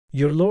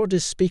Your Lord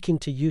is speaking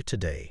to you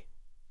today.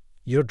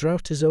 Your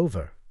drought is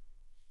over.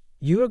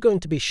 You are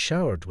going to be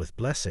showered with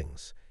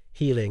blessings,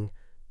 healing,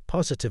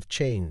 positive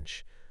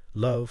change,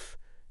 love,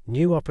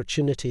 new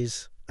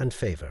opportunities, and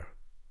favor.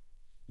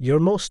 Your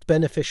most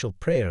beneficial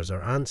prayers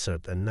are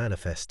answered and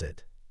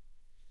manifested.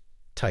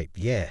 Type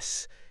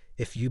yes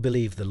if you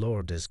believe the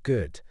Lord is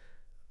good,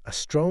 a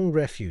strong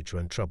refuge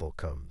when trouble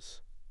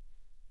comes.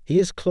 He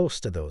is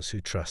close to those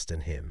who trust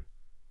in him.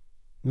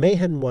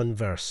 Mayhem 1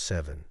 verse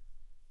 7.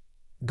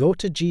 Go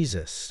to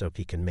Jesus so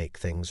he can make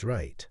things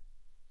right.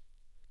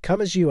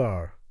 Come as you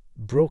are,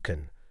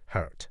 broken,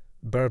 hurt,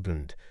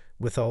 burdened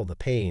with all the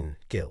pain,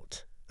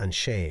 guilt, and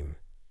shame.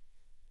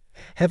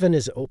 Heaven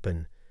is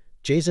open.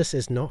 Jesus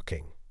is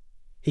knocking.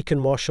 He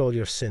can wash all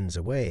your sins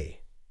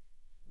away.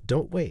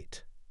 Don't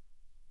wait.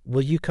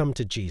 Will you come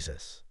to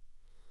Jesus?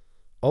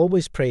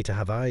 Always pray to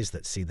have eyes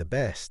that see the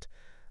best,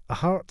 a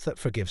heart that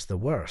forgives the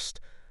worst,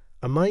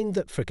 a mind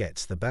that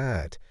forgets the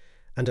bad,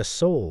 and a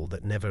soul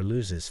that never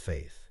loses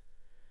faith.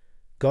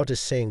 God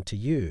is saying to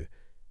you,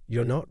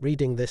 you're not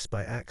reading this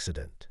by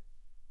accident.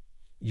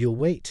 You'll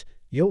wait,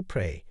 you'll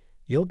pray,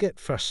 you'll get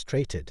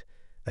frustrated,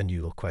 and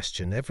you'll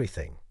question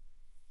everything.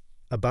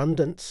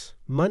 Abundance,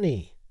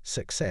 money,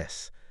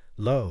 success,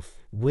 love,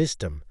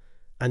 wisdom,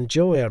 and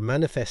joy are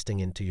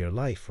manifesting into your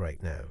life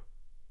right now.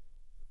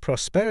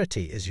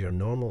 Prosperity is your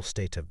normal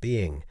state of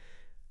being,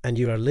 and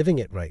you are living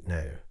it right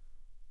now.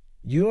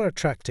 You are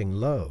attracting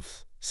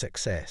love,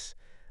 success,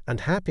 and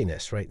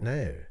happiness right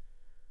now.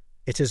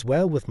 It is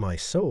well with my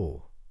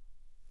soul.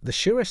 The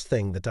surest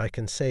thing that I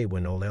can say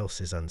when all else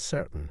is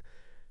uncertain,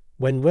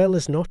 when well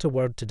is not a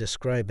word to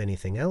describe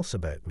anything else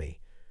about me,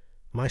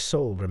 my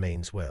soul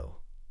remains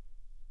well.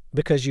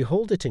 Because you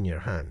hold it in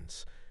your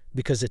hands,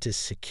 because it is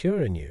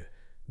secure in you,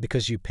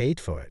 because you paid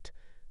for it,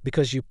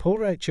 because you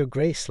pour out your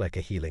grace like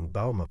a healing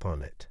balm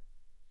upon it.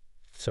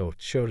 So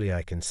surely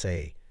I can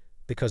say,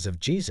 because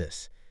of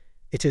Jesus,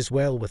 it is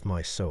well with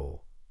my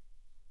soul.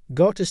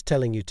 God is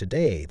telling you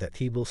today that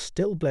he will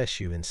still bless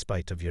you in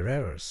spite of your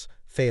errors,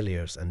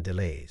 failures, and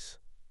delays.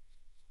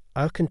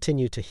 I'll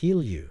continue to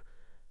heal you.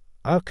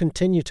 I'll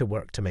continue to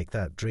work to make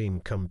that dream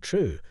come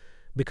true,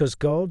 because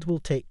God will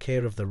take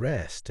care of the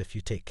rest if you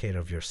take care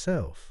of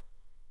yourself.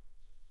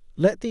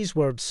 Let these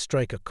words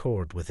strike a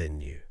chord within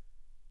you.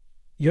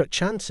 Your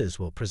chances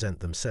will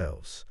present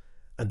themselves,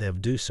 and they'll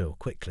do so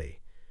quickly.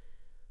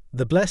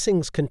 The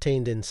blessings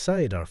contained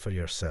inside are for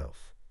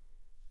yourself.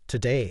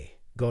 Today,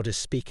 God is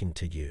speaking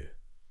to you.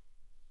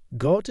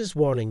 God is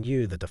warning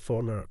you that a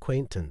former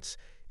acquaintance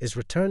is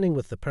returning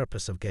with the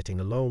purpose of getting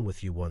along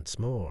with you once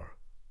more.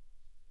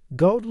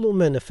 God will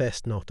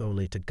manifest not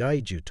only to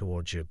guide you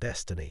towards your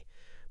destiny,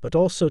 but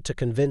also to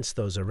convince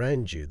those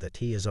around you that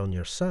he is on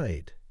your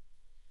side.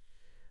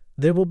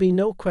 There will be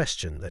no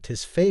question that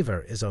his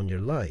favor is on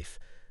your life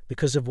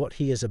because of what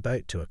he is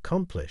about to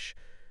accomplish,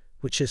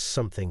 which is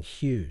something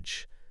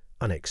huge,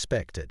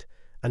 unexpected,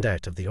 and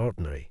out of the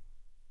ordinary.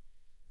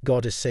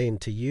 God is saying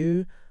to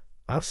you,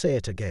 I'll say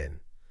it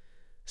again,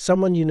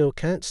 someone you know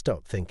can't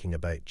stop thinking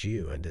about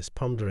you and is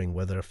pondering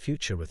whether a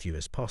future with you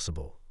is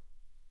possible.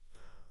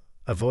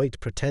 Avoid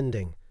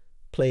pretending,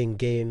 playing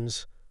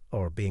games,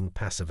 or being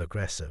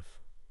passive-aggressive.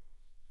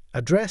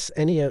 Address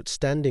any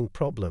outstanding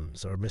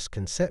problems or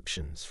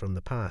misconceptions from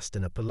the past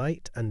in a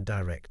polite and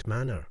direct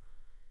manner.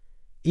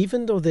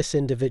 Even though this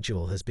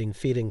individual has been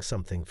feeling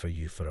something for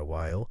you for a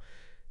while,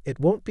 it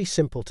won't be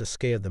simple to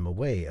scare them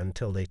away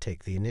until they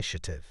take the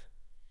initiative.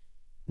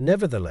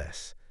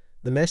 Nevertheless,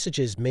 the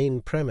message's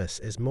main premise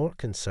is more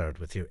concerned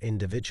with your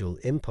individual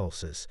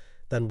impulses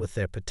than with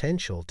their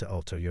potential to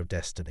alter your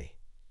destiny.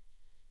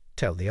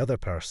 Tell the other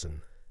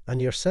person,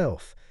 and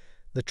yourself,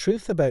 the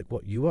truth about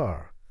what you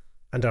are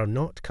and are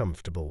not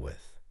comfortable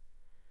with.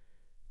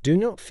 Do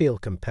not feel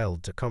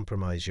compelled to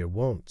compromise your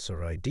wants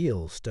or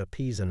ideals to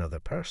appease another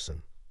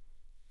person.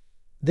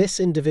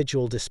 This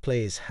individual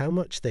displays how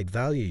much they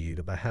value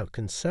you by how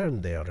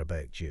concerned they are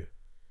about you.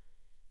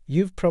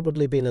 You've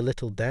probably been a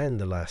little down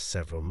the last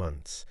several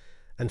months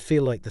and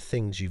feel like the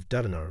things you've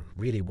done are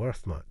really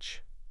worth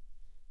much.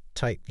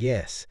 Type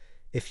yes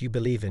if you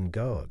believe in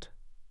God.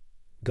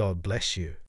 God bless you.